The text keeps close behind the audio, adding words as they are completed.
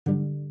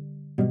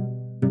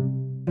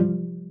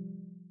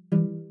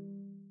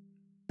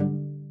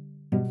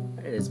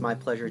is my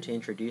pleasure to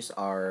introduce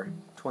our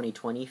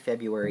 2020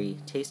 February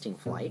tasting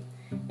flight,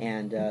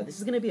 and this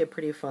is going to be a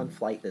pretty fun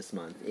flight this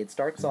month. It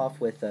starts off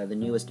with the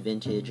newest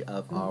vintage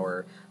of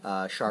our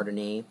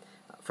Chardonnay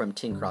from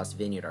Tin Cross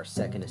Vineyard, our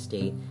second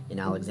estate in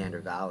Alexander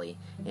Valley,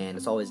 and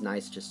it's always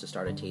nice just to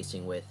start a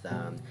tasting with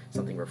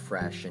something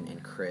refreshed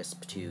and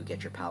crisp to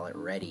get your palate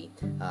ready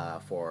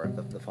for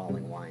the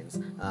following wines,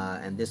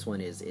 and this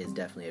one is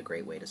definitely a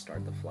great way to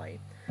start the flight.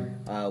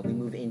 We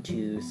move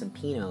into some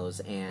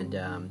Pinots,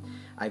 and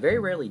I very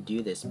rarely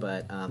do this,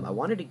 but I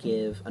wanted to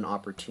give an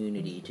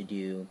opportunity to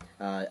do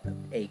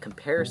a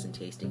comparison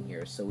tasting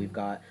here. So we've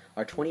got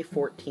our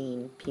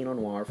 2014 Pinot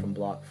Noir from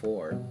Block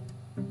 4,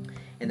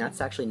 and that's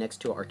actually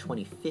next to our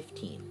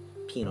 2015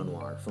 Pinot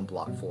Noir from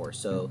Block 4.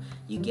 So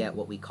you get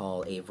what we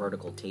call a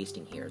vertical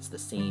tasting here. It's the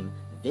same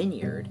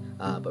vineyard,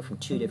 but from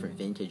two different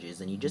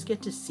vintages, and you just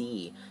get to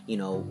see, you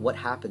know, what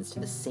happens to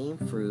the same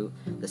fruit,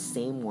 the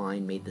same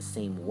wine made the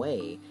same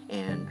way,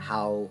 and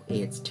how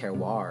its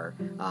terroir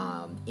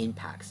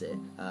impacts it,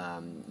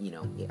 you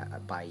know,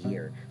 by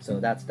year. So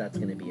that's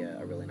going to be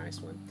a really nice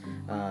one.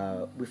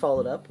 We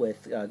followed up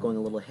with going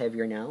a little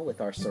heavier now with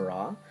our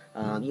Syrah.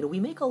 You know, we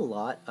make a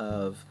lot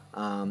of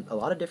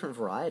different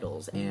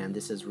varietals, and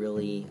this is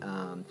really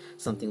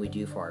something we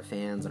do for our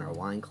fans and our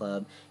wine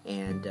club,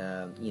 and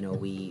you know,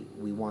 we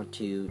want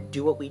to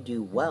do what we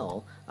do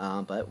well,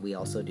 but we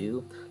also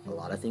do a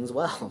lot of things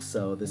well.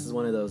 So this is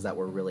one of those that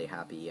we're really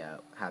happy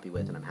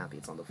with, and I'm happy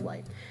it's on the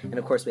flight. And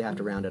of course we have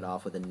to round it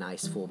off with a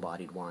nice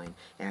full-bodied wine,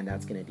 and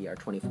that's going to be our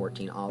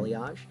 2014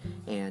 Alliage,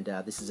 and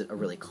this is a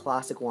really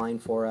classic wine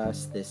for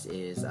us. This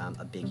is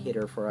a big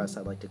hitter for us,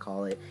 I like to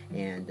call it,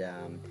 and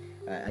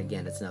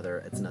again, it's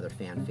another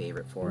fan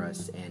favorite for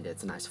us, and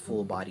it's a nice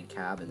full-bodied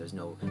cab, and there's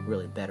no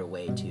really better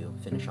way to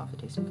finish off the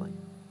tasting flight.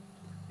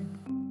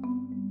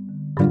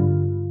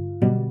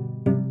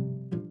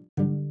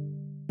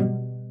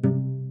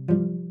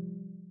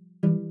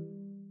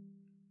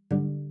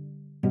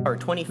 Our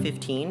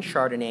 2015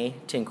 Chardonnay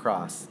Tin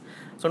Cross.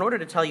 So in order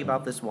to tell you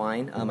about this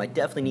wine, I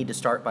definitely need to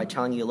start by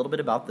telling you a little bit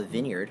about the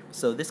vineyard.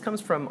 So this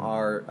comes from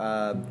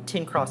our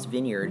Tin Cross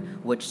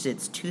Vineyard, which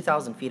sits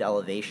 2,000 feet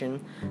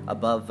elevation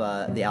above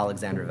the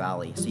Alexander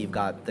Valley. So you've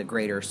got the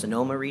greater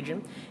Sonoma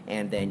region,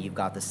 and then you've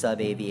got the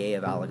sub-AVA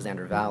of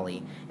Alexander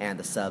Valley, and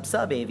the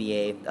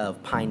sub-AVA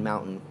of Pine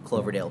Mountain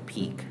Cloverdale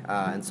Peak.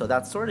 And so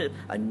that's sort of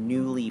a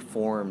newly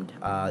formed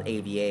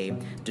AVA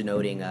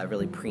denoting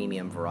really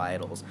premium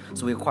varietals.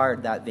 So we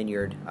acquired that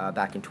vineyard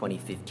back in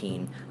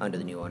 2015 under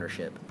the new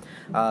ownership.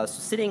 So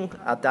sitting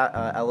at that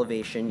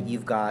elevation,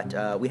 you've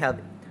got we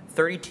have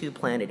 32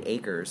 planted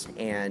acres,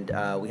 and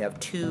we have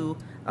two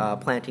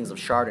plantings of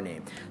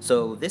Chardonnay.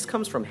 So this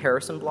comes from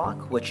Harrison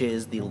Block, which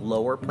is the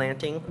lower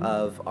planting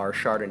of our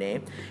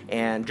Chardonnay,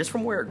 and just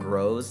from where it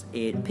grows,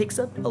 it picks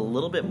up a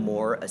little bit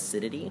more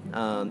acidity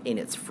in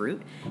its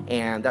fruit,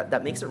 and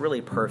that makes it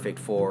really perfect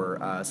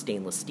for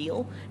stainless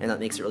steel, and that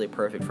makes it really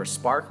perfect for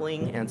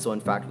sparkling, and so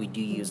in fact we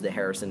do use the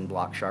Harrison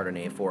Block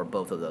Chardonnay for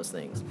both of those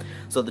things.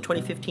 So the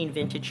 2015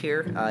 vintage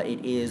here,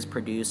 it is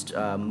produced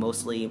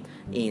mostly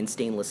in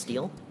stainless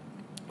steel.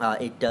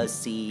 It does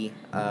see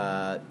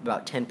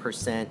about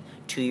 10%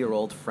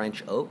 2-year-old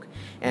French oak,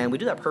 and we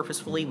do that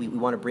purposefully. We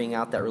want to bring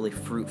out that really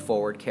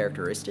fruit-forward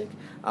characteristic,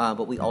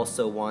 but we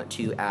also want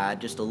to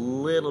add just a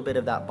little bit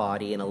of that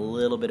body and a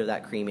little bit of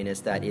that creaminess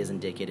that is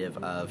indicative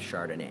of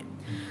Chardonnay.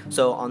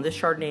 So on this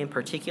Chardonnay in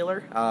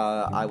particular,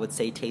 I would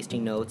say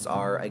tasting notes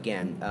are,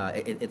 again,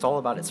 it's all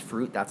about its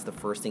fruit. That's the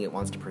first thing it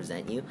wants to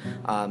present you.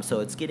 So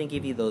it's going to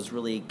give you those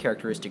really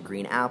characteristic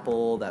green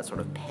apple, that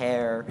sort of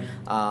pear.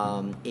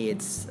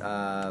 It's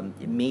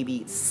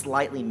maybe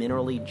slightly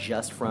minerally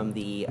just from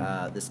the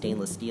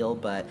stainless steel,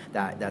 but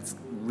that's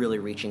really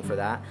reaching for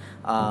that.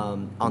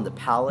 On the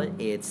palate,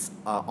 it's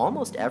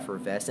almost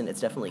effervescent. It's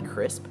definitely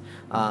crisp,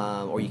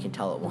 or you can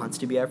tell it wants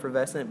to be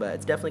effervescent, but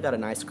it's definitely got a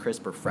nice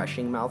crisp,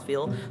 refreshing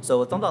mouthfeel.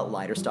 So it's not that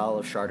lighter style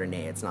of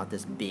Chardonnay. It's not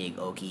this big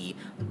oaky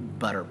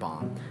butter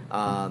bomb,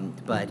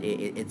 but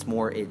it's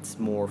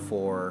more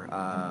for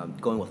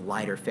going with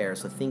lighter fare.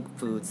 So think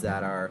foods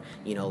that are,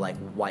 you know, like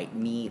white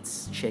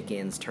meats,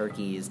 chickens,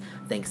 turkeys,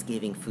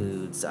 Thanksgiving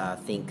foods,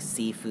 think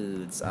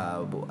seafoods,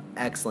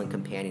 excellent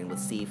companion with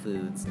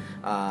seafoods.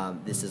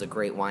 This is a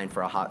great wine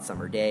for a hot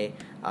summer day.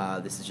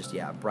 This is just,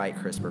 yeah, bright,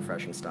 crisp,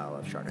 refreshing style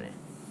of Chardonnay.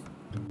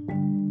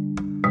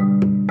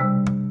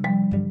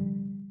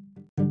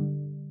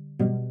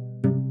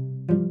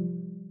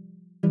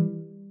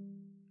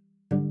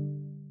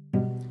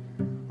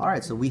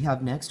 Alright, so we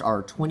have next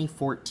our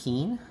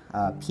 2014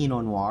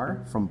 Pinot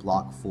Noir from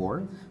Block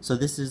 4. So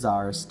this is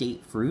our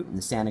state fruit in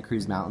the Santa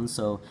Cruz Mountains.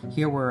 So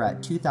here we're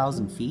at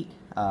 2,000 feet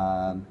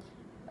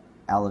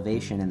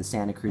elevation in the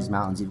Santa Cruz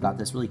Mountains. You've got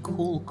this really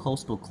cool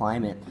coastal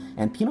climate,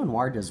 and Pinot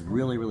Noir does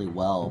really, really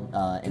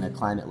well in a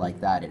climate like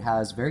that. It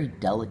has very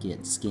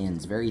delicate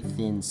skins, very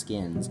thin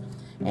skins,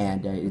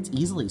 and it's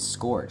easily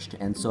scorched,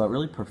 and so it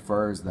really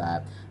prefers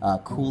that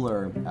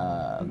cooler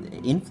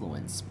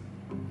influence.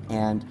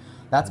 And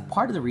That's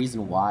part of the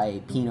reason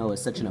why Pinot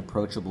is such an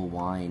approachable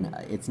wine.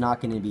 It's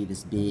not going to be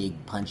this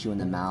big, punch you in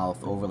the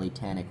mouth, overly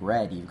tannic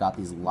red. You've got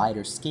these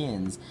lighter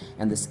skins,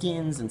 and the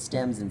skins and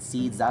stems and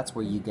seeds, that's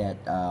where you get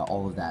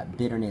all of that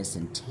bitterness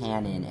and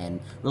tannin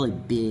and really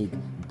big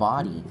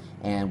body.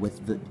 And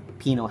with the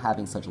Pinot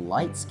having such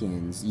light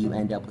skins, you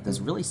end up with this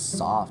really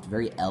soft,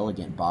 very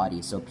elegant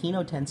body. So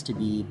Pinot tends to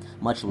be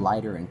much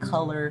lighter in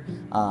color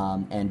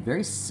and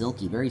very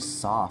silky, very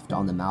soft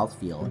on the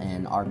mouthfeel.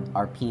 And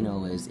our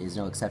Pinot is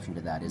no exception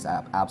to that. Is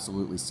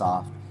absolutely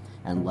soft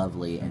and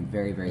lovely and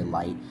very, very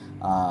light,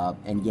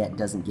 and yet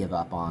doesn't give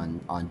up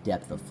on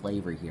depth of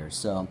flavor here.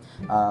 So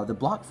the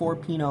Block 4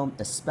 Pinot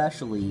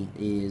especially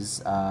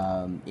is,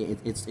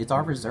 it's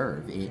our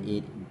reserve.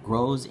 It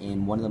grows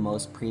in one of the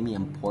most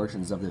premium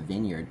portions of the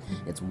vineyard.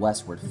 It's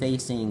westward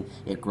facing,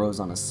 it grows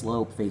on a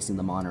slope facing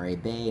the Monterey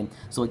Bay,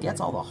 so it gets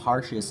all the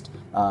harshest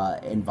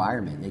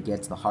environment. It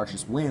gets the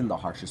harshest wind, the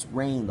harshest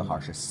rain, the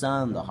harshest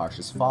sun, the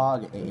harshest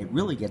fog. It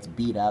really gets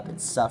beat up, it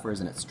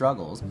suffers, and it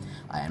struggles,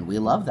 and we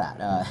love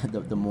that.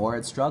 The more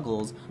it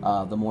struggles,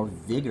 the more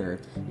vigor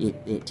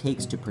it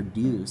takes to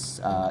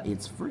produce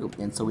its fruit,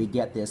 and so we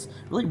get this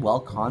really well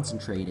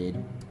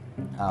concentrated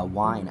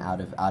wine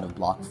out of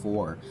Block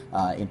 4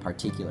 in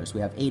particular. So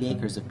we have 8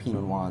 acres of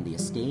Pinot Noir on the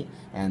estate,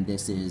 and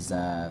this is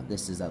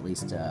at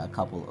least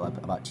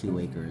about 2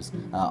 acres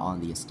on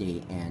the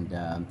estate,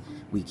 and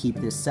we keep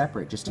this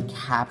separate just to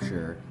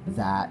capture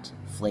that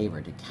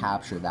flavor, to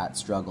capture that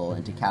struggle,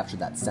 and to capture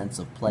that sense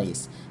of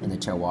place in the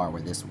terroir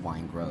where this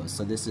wine grows.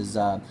 So this is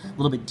a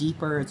little bit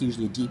deeper. It's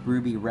usually a deep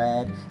ruby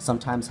red,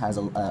 sometimes has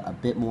a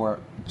bit more,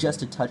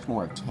 just a touch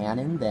more of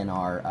tannin than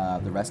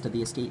the rest of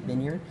the estate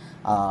vineyard.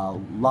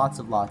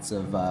 Lots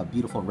of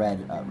beautiful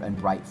red and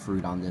bright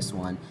fruit on this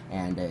one,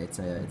 and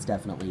it's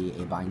definitely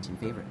a Byington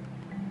favorite.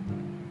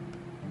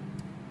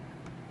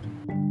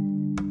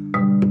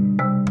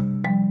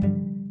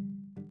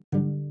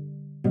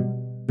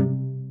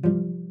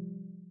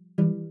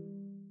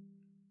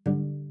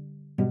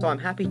 So I'm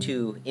happy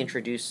to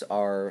introduce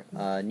our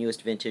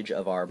newest vintage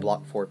of our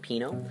Block 4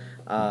 Pinot.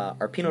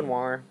 Our Pinot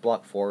Noir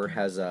Block 4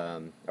 has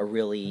a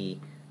really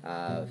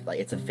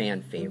it's a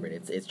fan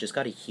favorite. It's just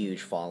got a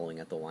huge following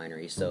at the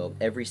winery. So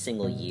every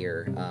single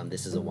year,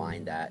 this is a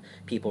wine that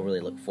people really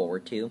look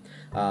forward to.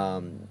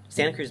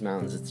 Santa Cruz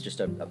Mountains, it's just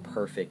a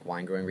perfect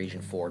wine growing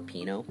region for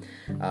Pinot.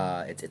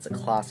 It's a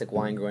classic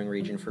wine growing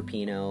region for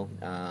Pinot.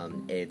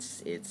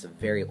 It's a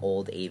very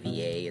old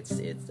AVA.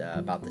 It's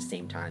about the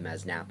same time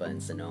as Napa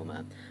and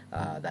Sonoma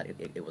that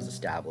it was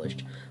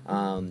established.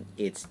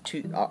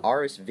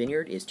 Our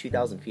vineyard is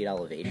 2,000 feet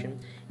elevation,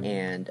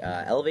 and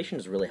elevation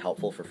is really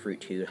helpful for fruit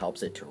too. It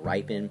helps it to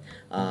ripen,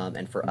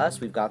 and for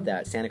us, we've got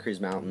that Santa Cruz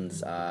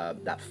Mountains,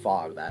 that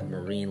fog, that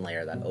marine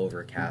layer, that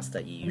overcast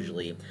that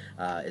usually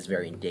is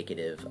very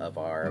indicative of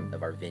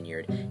our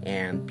vineyard,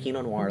 and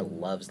Pinot Noir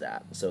loves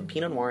that. So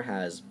Pinot Noir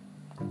has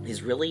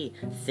these really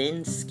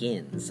thin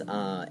skins,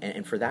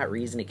 and for that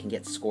reason it can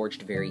get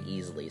scorched very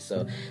easily.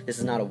 So this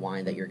is not a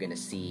wine that you're going to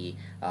see,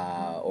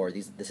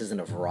 this isn't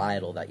a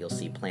varietal that you'll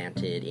see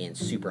planted in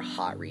super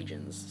hot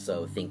regions.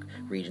 So think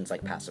regions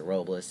like Paso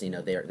Robles.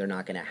 They're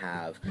not going to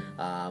have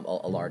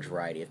a large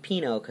variety of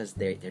Pinot because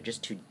they're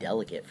just too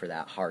delicate for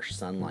that harsh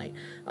sunlight.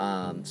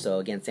 So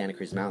again, Santa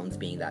Cruz Mountains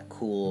being that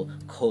cool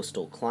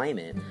coastal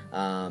climate,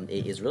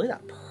 it is really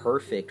that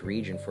perfect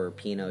region for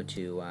Pinot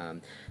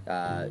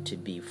to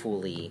be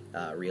fully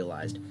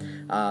realized.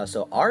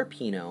 So our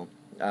Pinot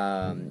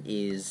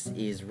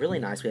is really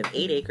nice. We have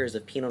 8 acres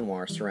of Pinot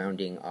Noir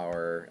surrounding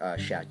our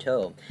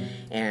chateau,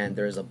 and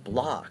there's a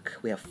block.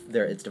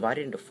 It's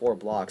divided into 4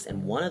 blocks,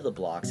 and one of the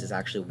blocks is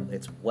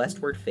it's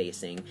westward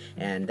facing,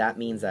 and that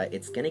means that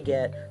it's going to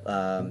get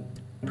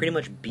pretty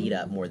much beat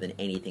up more than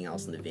anything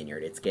else in the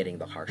vineyard. It's getting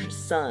the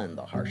harshest sun,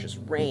 the harshest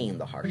rain,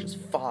 the harshest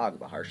fog,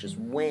 the harshest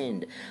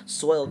wind,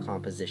 soil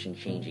composition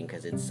changing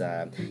because it's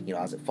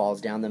as it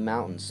falls down the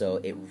mountain. So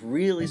it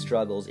really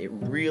struggles, it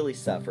really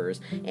suffers,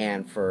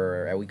 and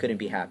we couldn't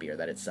be happier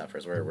that it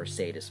suffers. We're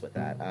sadists with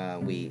that.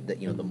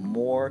 The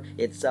more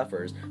it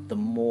suffers, the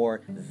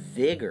more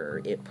vigor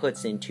it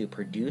puts into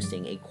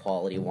producing a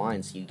quality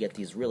wine. So you get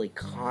these really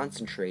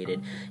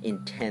concentrated,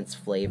 intense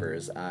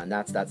flavors, and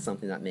that's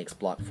something that makes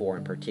Block 4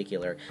 in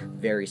particular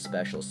very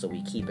special. So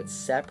we keep it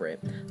separate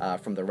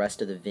from the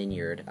rest of the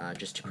vineyard,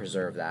 just to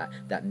preserve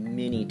that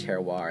mini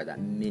terroir, that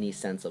mini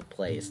sense of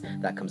place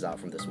that comes out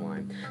from this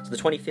wine. So the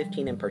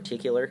 2015 in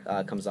particular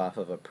comes off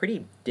of a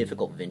pretty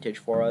difficult vintage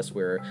for us.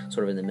 We're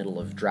sort of in the middle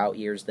of drought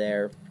years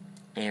there,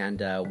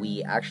 and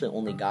we actually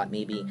only got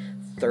maybe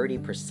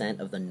 30%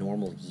 of the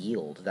normal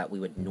yield that we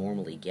would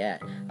normally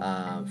get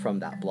from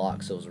that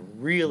block. So it was a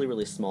really,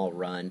 really small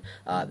run,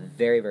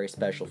 very, very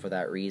special for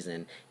that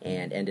reason,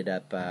 and ended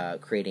up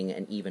creating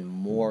an even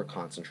more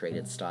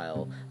concentrated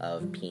style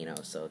of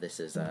Pinot. So this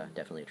is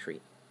definitely a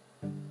treat.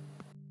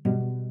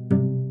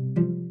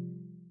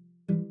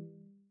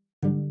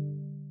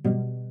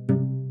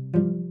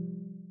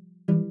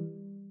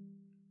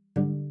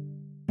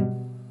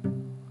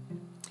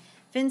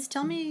 Vince,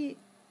 tell me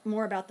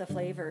more about the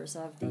flavors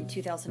of the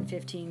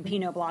 2015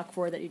 Pinot Block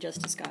 4 that you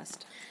just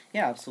discussed?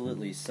 Yeah,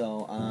 absolutely.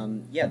 So,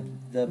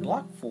 the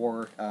Block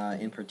 4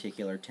 in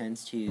particular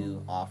tends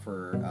to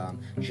offer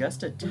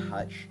just a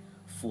touch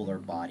fuller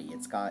body.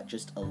 It's got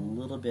just a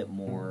little bit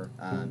more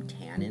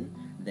tannin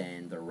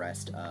than the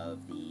rest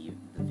of the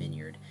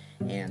vineyard.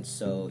 And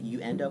so you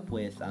end up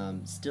with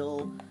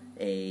still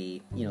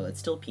it's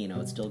still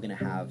Pinot. It's still going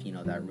to have,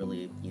 that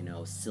really,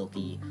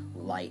 silky,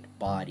 light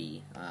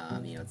body.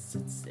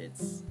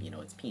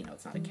 It's Pinot.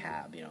 It's not a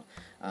cab,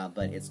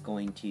 but it's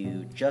going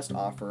to just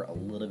offer a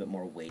little bit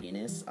more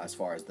weightiness as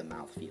far as the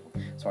mouthfeel.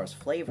 As far as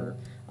flavor,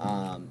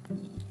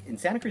 in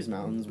Santa Cruz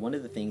Mountains, one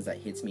of the things that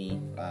hits me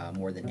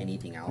more than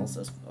anything else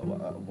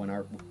when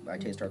I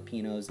taste our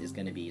Pinots is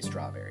going to be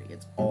strawberry.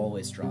 It's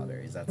always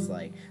strawberries. That's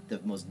like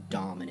the most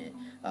dominant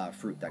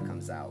fruit that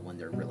comes out. When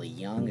they're really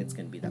young, it's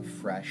going to be that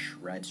fresh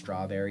red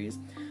strawberries.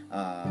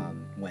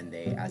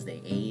 As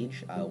they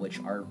age, which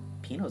our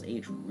Pinots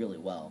age really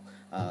well.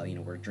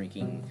 We're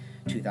drinking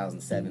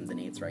 2007s and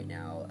 8s right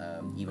now,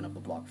 even of the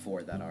Block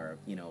 4 that are,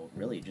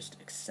 really just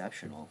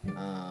exceptional.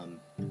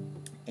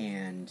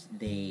 And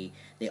they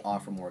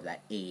offer more of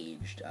that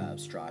aged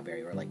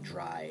strawberry or like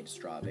dried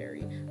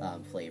strawberry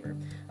flavor.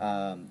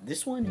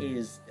 This one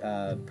is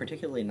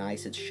particularly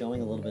nice. It's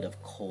showing a little bit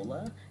of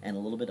cola and a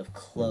little bit of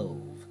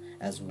clove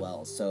as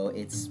well, so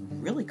it's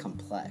really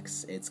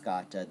complex. It's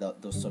got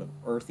those sort of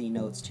earthy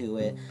notes to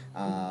it,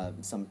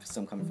 some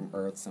coming from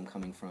earth, some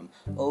coming from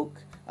oak,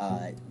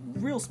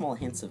 real small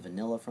hints of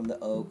vanilla from the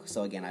oak,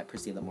 so again I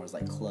perceive that more as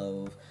like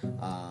clove,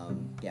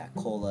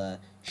 cola,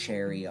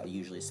 cherry,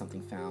 usually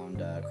something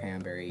found,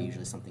 cranberry,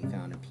 usually something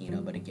found in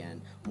Pinot, but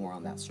again more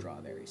on that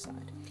strawberry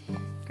side.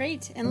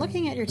 Great. And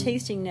looking at your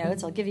tasting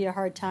notes, I'll give you a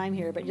hard time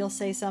here, but you'll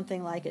say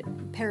something like it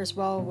pairs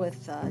well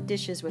with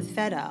dishes with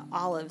feta,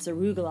 olives,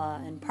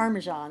 arugula, and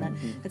parmesan.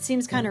 That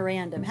seems kind of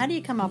random. How do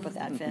you come up with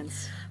that,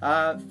 Vince?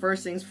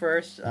 First things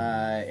first,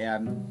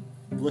 I'm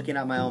looking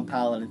at my own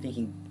palate and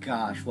thinking,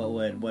 gosh,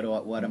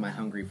 what am I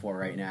hungry for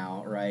right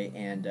now, right?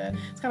 And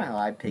it's kind of how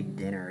I pick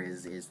dinner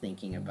is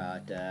thinking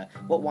about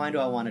what wine do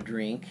I want to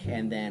drink,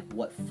 and then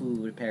what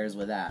food pairs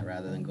with that,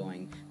 rather than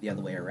going the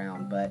other way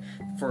around. But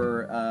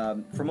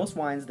for most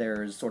wines,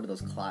 there's sort of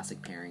those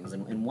classic pairings,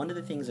 and one of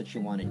the things that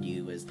you want to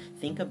do is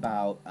think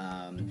about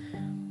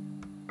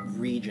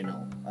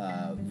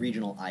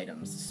regional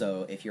items.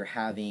 So if you're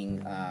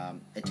having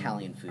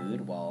Italian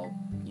food, well,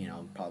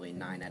 probably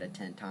 9 out of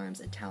 10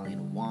 times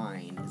Italian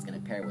wine is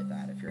going to pair with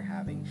that. If you're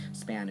having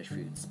Spanish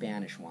food,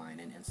 Spanish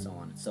wine, and so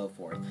on and so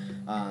forth.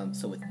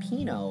 So with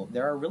Pinot,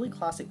 there are really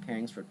classic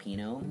pairings for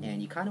Pinot,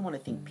 and you kind of want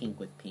to think pink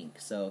with pink.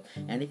 So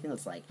anything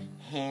that's like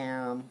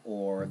ham,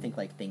 or think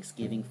like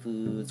Thanksgiving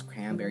foods,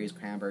 cranberries,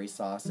 cranberry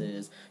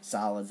sauces,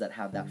 salads that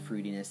have that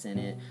fruitiness in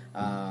it.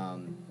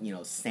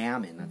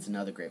 Salmon, that's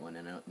another great one,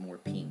 and more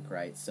pink,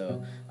 right?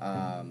 So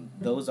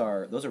those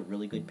are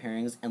really good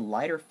pairings, and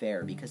lighter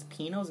fare, because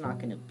Pinot's not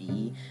going to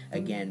be,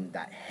 again,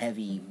 that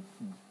heavy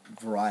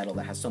varietal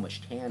that has so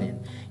much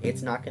tannin.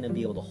 It's not going to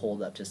be able to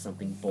hold up to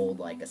something bold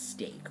like a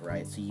steak,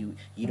 right? So you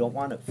don't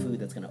want a food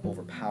that's going to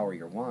overpower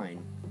your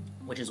wine,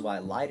 which is why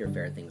lighter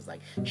fare things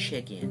like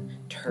chicken,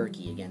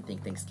 turkey, again,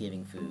 think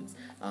Thanksgiving foods,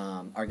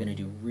 are going to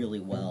do really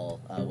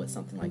well with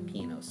something like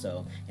Pinot.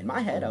 So in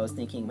my head, I was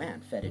thinking,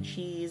 man, feta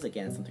cheese,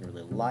 again, something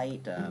really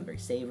light, very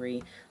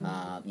savory,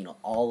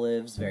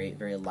 olives, very,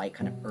 very light,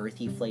 kind of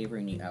earthy flavor,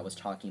 and I was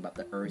talking about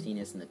the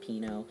earthiness in the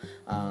Pinot.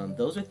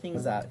 Those are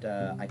things that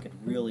I could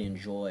really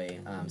enjoy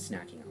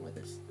snacking on with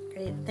this.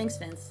 Great. Thanks,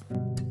 Vince.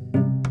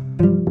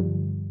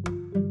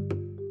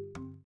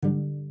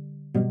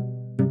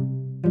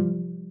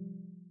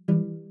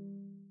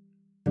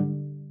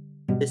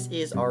 This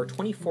is our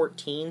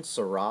 2014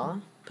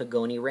 Syrah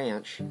Pagoni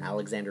Ranch,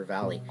 Alexander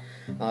Valley.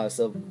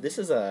 So this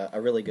is a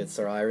really good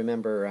Syrah. I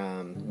remember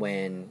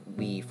when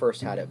we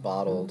first had it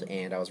bottled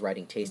and I was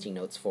writing tasting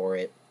notes for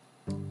it.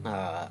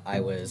 I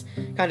was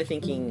kind of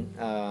thinking,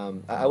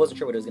 I wasn't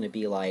sure what it was going to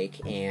be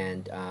like,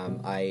 and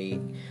I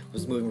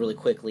was moving really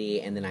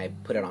quickly, and then I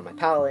put it on my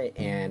palate,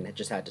 and it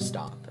just had to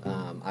stop.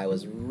 I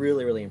was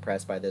really, really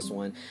impressed by this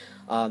one.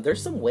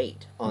 There's some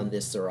weight on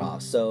this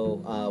Syrah,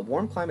 so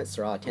warm climate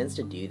Syrah tends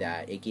to do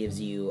that. It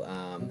gives you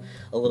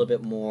a little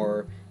bit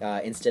more,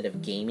 instead of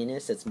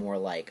gaminess, it's more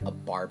like a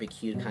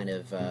barbecued kind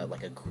of,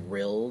 like a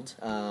grilled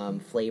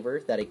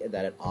flavor that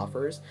it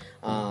offers,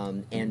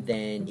 and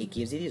then it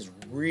gives you these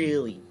really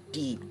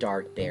deep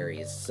dark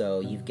berries. So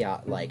you've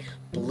got like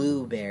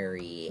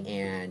blueberry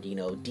and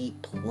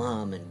deep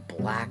plum and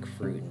black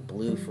fruit and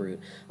blue fruit.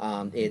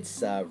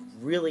 It's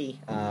really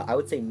I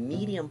would say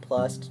medium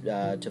plus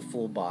to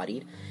full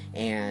bodied,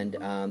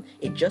 and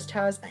it just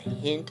has a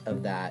hint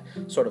of that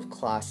sort of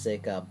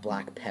classic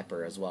black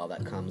pepper as well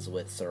that comes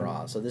with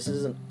Syrah. So this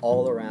is an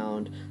all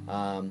around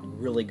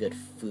really good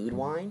food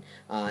wine,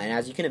 and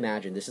as you can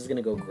imagine, this is going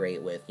to go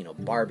great with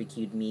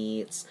barbecued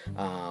meats.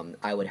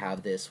 I would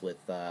have this with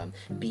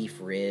beef beef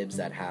ribs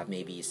that have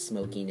maybe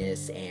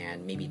smokiness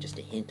and maybe just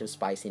a hint of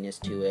spiciness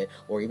to it,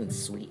 or even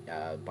sweet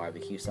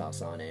barbecue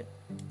sauce on it.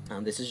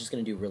 This is just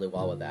going to do really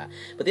well with that.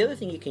 But the other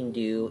thing you can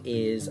do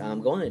is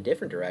go in a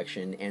different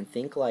direction and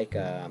think like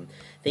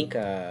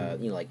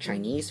like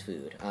Chinese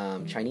food.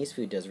 Chinese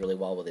food does really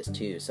well with this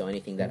too. So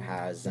anything that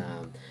has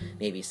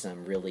maybe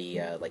some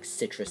really like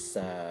citrus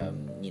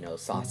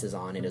sauces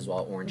on it as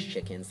well, orange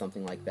chicken,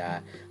 something like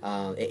that.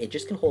 It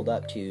just can hold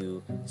up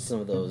to some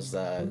of those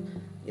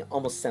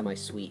almost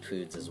semi-sweet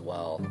foods as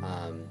well.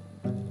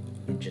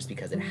 Just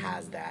because it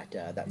has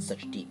that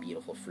such deep,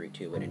 beautiful fruit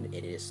to it, and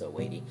it is so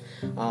weighty.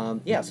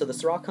 So the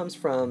Syrah comes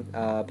from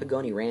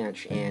Pagoni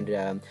Ranch,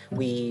 and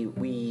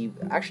we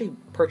actually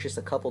purchased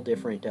a couple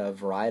different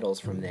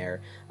varietals from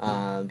there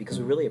because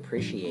we really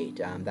appreciate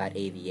that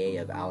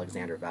AVA of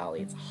Alexander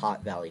Valley. It's a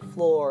hot valley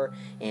floor,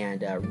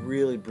 and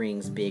really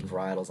brings big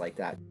varietals like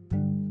that.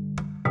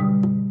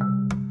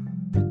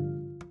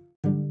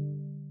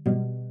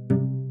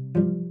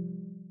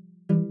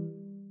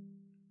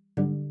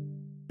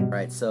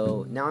 Alright,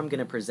 so now I'm going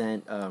to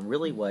present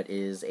really what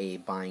is a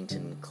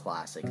Byington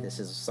classic. This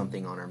is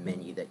something on our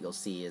menu that you'll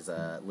see is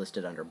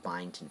listed under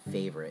Byington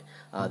Favorite.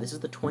 This is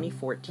the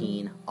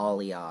 2014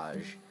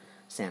 Alliage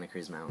Santa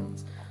Cruz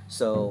Mountains.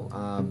 So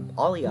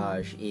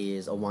Alliage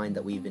is a wine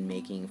that we've been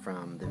making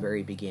from the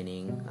very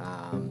beginning,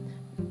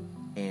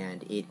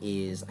 and it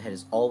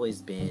has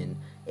always been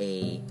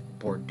a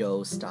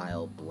Bordeaux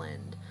style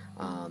blend.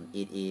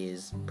 It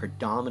is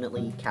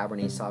predominantly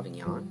Cabernet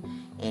Sauvignon,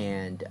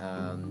 and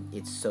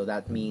so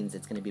that means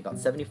it's going to be about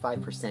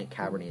 75%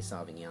 Cabernet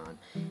Sauvignon,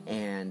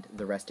 and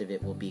the rest of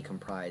it will be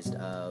comprised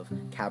of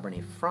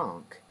Cabernet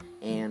Franc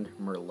and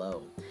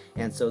Merlot.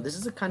 And so this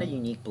is a kind of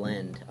unique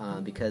blend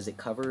because it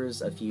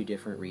covers a few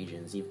different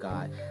regions. You've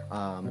got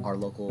our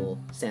local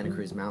Santa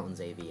Cruz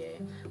Mountains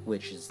AVA,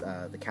 which is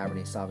the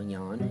Cabernet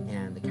Sauvignon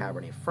and the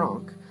Cabernet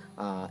Franc.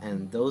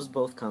 And those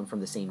both come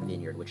from the same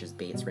vineyard, which is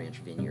Bates Ranch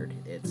Vineyard.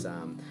 It's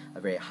a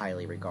very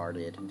highly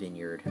regarded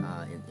vineyard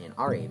in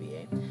our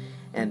AVA.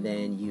 And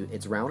then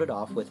it's rounded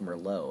off with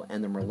Merlot,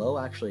 and the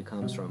Merlot actually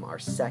comes from our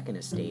second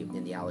estate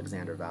in the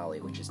Alexander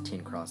Valley, which is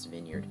Tin Cross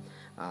Vineyard.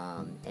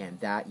 And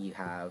that you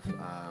have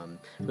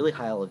really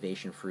high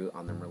elevation fruit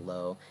on the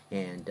Merlot,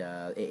 and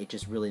it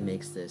just really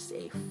makes this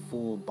a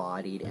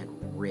full-bodied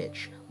and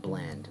rich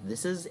blend.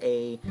 This is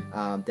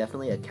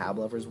definitely a cab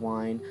lover's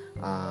wine.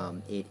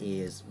 It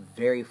is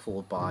very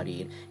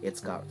full-bodied.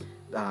 It's got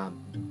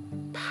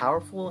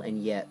powerful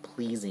and yet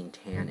pleasing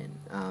tannin.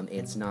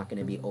 It's not going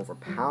to be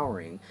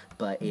overpowering,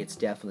 but it's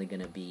definitely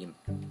going to be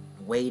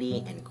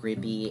weighty and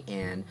grippy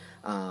and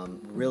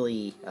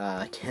really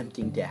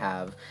tempting to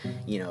have,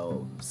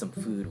 some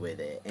food with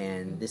it.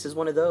 And this is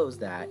one of those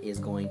that is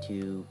going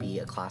to be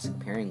a classic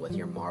pairing with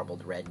your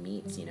marbled red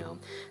meats.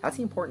 That's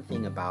the important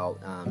thing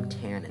about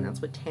tannin.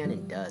 That's what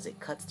tannin does. It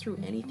cuts through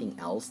anything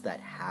else that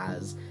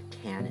has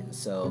tannin.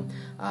 So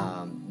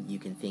you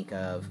can think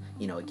of,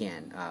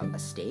 again, a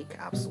steak,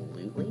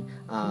 absolutely.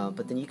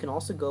 But then you can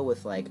also go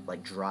with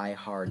like dry,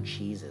 hard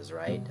cheeses,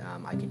 right?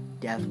 I could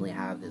definitely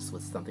have this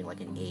with something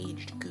like an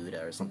aged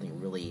Gouda or something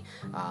really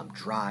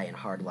dry and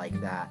hard like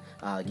that.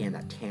 Again,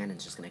 that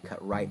tannin's just going to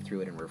cut right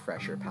through it and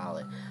refresh your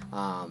palate.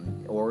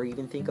 Or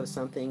even think of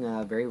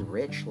something very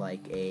rich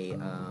like a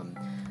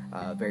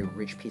very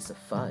rich piece of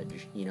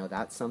fudge.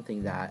 That's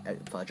something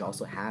that fudge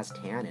also has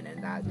tannin,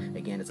 and that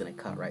again is going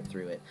to cut right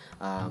through it.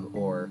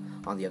 Or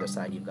on the other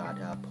side, you've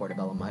got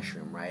portobello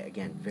mushroom, right?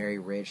 Again, very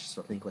rich.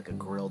 So think like a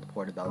grilled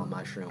portobello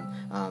mushroom.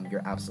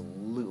 You're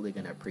absolutely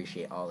going to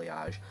appreciate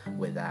Alliage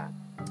with that.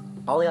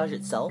 Alliage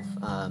itself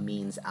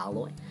means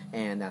alloy,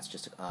 and that's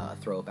just a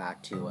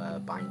throwback to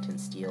Byington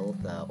steel,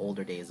 the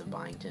older days of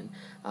Byington.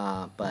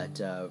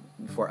 But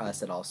for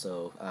us, it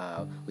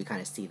also we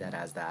kind of see that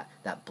as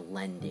that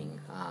blending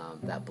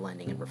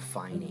and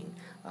refining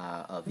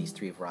of these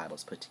three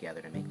varietals put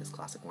together to make this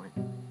classic wine.